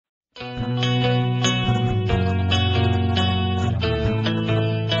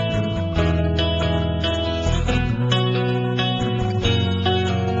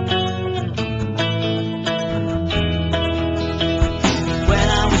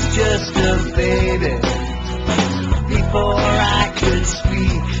just a baby. Before I could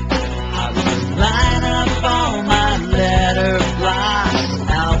speak, I would line up all my letter blocks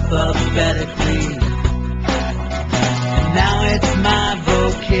alphabetically. And now it's my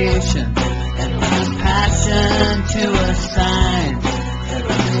vocation and my passion to assign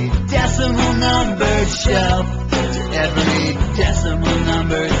every decimal numbered shelf to every decimal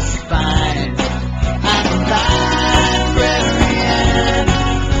numbered spine. I'm a librarian,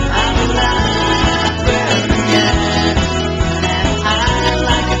 I'm a librarian, and I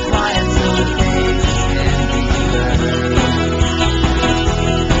like it quiet so the pages can be heard.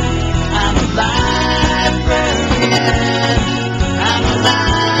 I'm a librarian, I'm a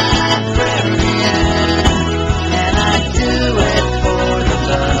librarian, and I do it for the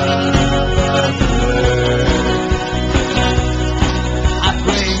love of the word. I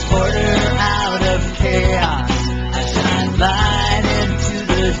bring order out of chaos, I shine light into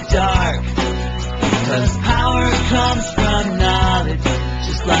the dark, because power comes from knowledge,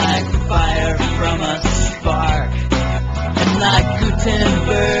 just like fire from a spark. And like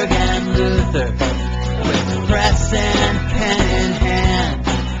Gutenberg and Luther, with press and pen in hand,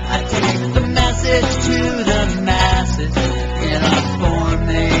 I take the message to the masses in a form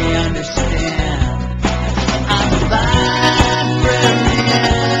they understand. I'm a librarian,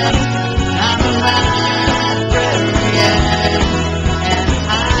 I'm a librarian, and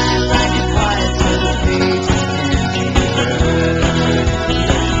I like it quiet so the pages can be heard.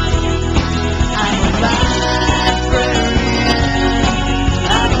 I'm a librarian,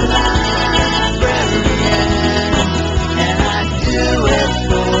 I'm a librarian, and I do it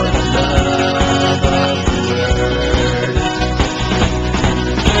for the love of the word.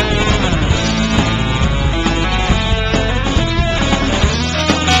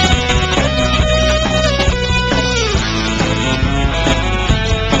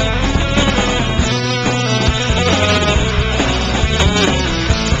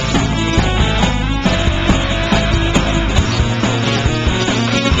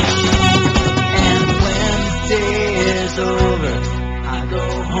 And when the day is over, I go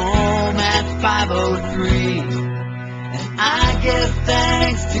home at 5:03, and I give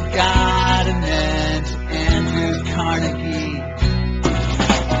thanks to God and then to Andrew Carnegie.